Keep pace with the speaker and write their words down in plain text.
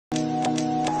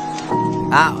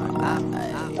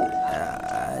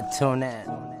Tune in.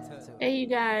 Hey, you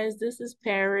guys, this is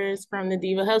Paris from the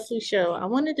Diva Hustle Show. I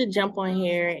wanted to jump on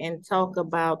here and talk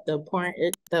about the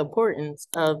importance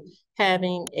of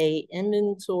having a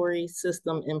inventory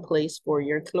system in place for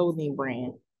your clothing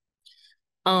brand.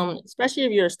 Especially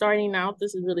if you're starting out,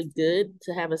 this is really good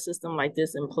to have a system like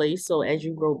this in place. So as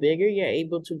you grow bigger, you're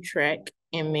able to track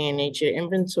and manage your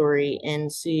inventory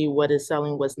and see what is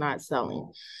selling, what's not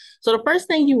selling. So the first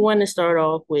thing you want to start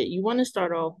off with, you want to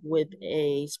start off with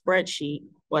a spreadsheet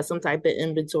or some type of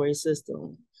inventory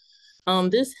system.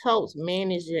 This helps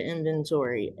manage your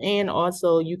inventory, and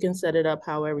also you can set it up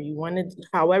however you want to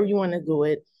do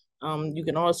it. You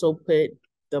can also put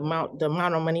the amount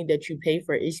of money that you pay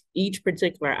for each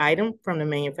particular item from the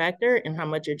manufacturer and how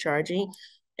much you're charging.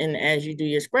 And as you do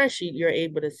your spreadsheet, you're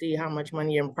able to see how much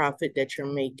money and profit that you're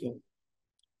making.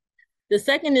 The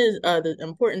second is the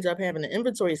importance of having an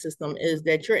inventory system is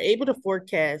that you're able to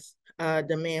forecast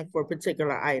demand for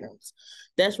particular items.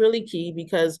 That's really key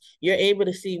because you're able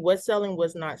to see what's selling,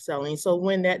 what's not selling. So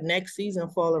when that next season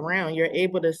fall around, you're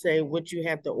able to say what you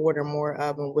have to order more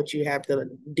of and what you have to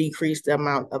decrease the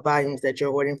amount of volumes that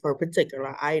you're ordering for a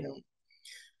particular item.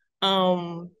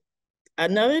 Um,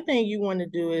 Another thing you want to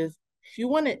do is you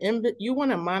want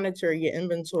to monitor your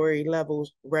inventory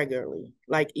levels regularly,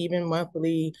 like even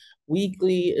monthly,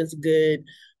 weekly is good.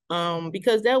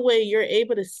 Because that way you're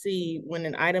able to see when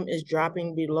an item is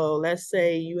dropping below. Let's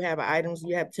say you have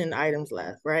 10 items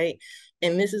left, right?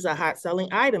 And this is a hot selling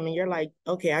item, and you're like,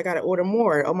 okay, I gotta order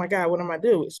more. Oh my God, what am I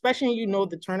do? Especially you know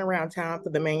the turnaround time for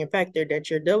the manufacturer that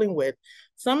you're dealing with.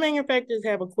 Some manufacturers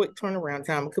have a quick turnaround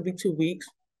time. It could be 2 weeks.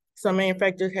 Some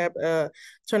manufacturers have a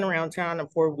turnaround time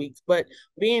of 4 weeks, but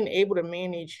being able to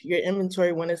manage your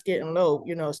inventory when it's getting low,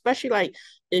 especially like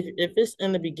if it's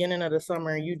in the beginning of the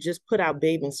summer and you just put out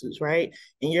bathing suits, right?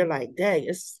 And you're like, dang,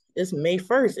 it's May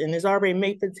 1st and it's already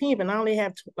May 15th, and I only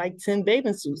have like 10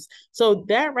 bathing suits. So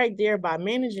that right there, by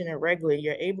managing it regularly,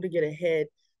 you're able to get ahead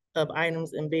of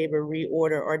items and be able to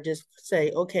reorder or just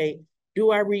say, okay, do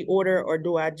I reorder or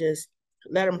do I just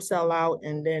let them sell out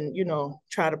and then,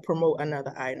 try to promote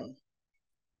another item.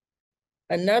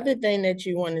 Another thing that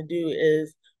you want to do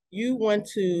is you want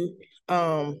to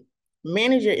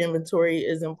manage your inventory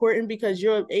is important because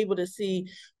you're able to see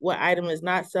what item is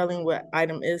not selling, what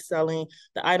item is selling.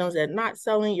 The items that are not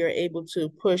selling, you're able to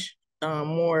push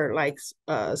more like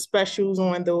specials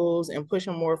on those and push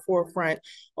them more forefront.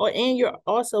 And you're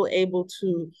also able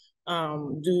to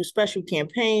do special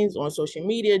campaigns on social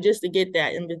media just to get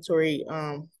that inventory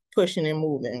pushing and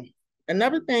moving.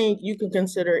 Another thing you can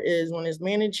consider is when it's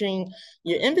managing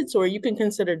your inventory, you can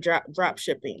consider drop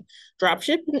shipping. Drop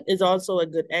shipping is also a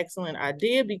good, excellent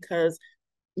idea because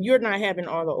you're not having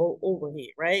all the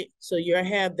overhead, right? So you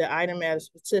have the item at a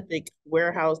specific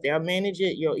warehouse. They'll manage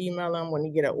it. You'll email them when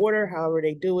you get an order. However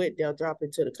they do it, they'll drop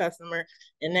it to the customer,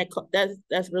 and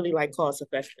that's really like cost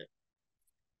effective.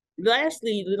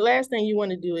 Lastly, the last thing you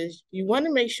want to do is you want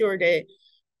to make sure that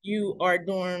you are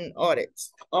doing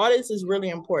audits. Audits is really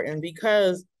important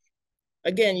because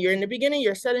again, you're in the beginning,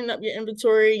 you're setting up your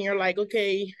inventory and you're like,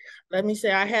 okay, let me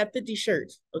say I have 50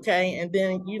 shirts. Okay. And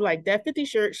then you like that 50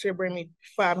 shirts should bring me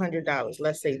 $500.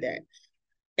 Let's say that.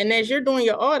 And as you're doing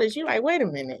your audits, you're like, wait a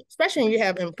minute, especially when you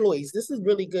have employees. This is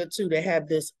really good too to have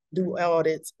this do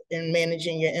audits and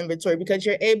managing your inventory because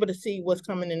you're able to see what's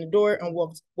coming in the door and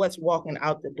what's walking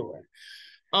out the door.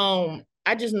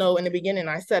 I just know in the beginning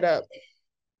I set up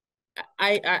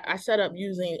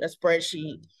using a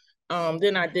spreadsheet.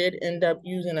 Then I did end up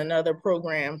using another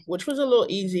program, which was a little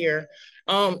easier.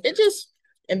 It just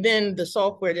and then the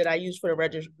software that I use for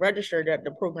the register that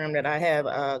the program that I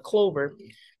have, Clover,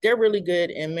 they're really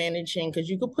good in managing because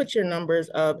you can put your numbers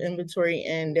of inventory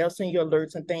and they'll send you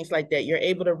alerts and things like that. You're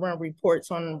able to run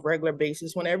reports on a regular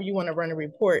basis whenever you want to run a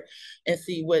report and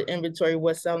see what inventory,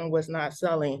 what's selling, what's not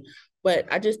selling. But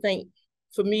I just think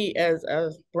for me as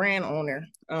a brand owner,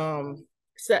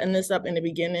 setting this up in the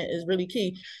beginning is really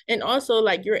key. And also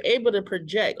like you're able to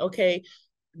project, okay,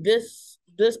 this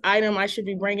item I should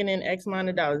be bringing in X amount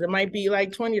of dollars. It might be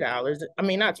like $20. I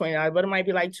mean, not $20, but it might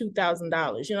be like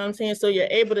 $2,000. You know what I'm saying? So you're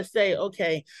able to say,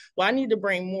 okay, well, I need to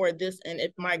bring more of this. And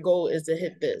if my goal is to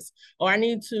hit this, or I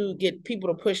need to get people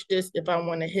to push this if I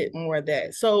want to hit more of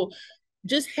that. So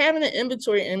just having an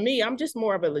inventory, and me, I'm just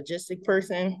more of a logistic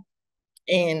person,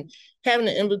 and having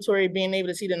the inventory, being able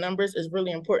to see the numbers is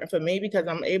really important for me because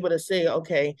I'm able to say,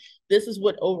 okay, this is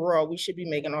what overall we should be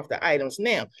making off the items.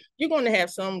 Now, you're going to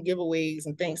have some giveaways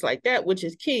and things like that, which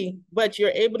is key, but you're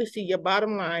able to see your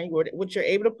bottom line, what you're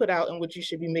able to put out and what you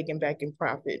should be making back in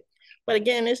profit. But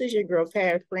again, this is your girl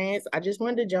Pat Friends. I just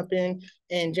wanted to jump in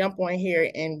and jump on here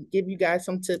and give you guys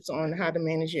some tips on how to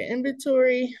manage your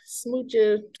inventory.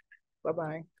 Smooches.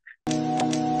 Bye-bye.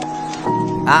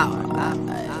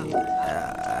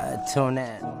 Tune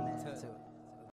in.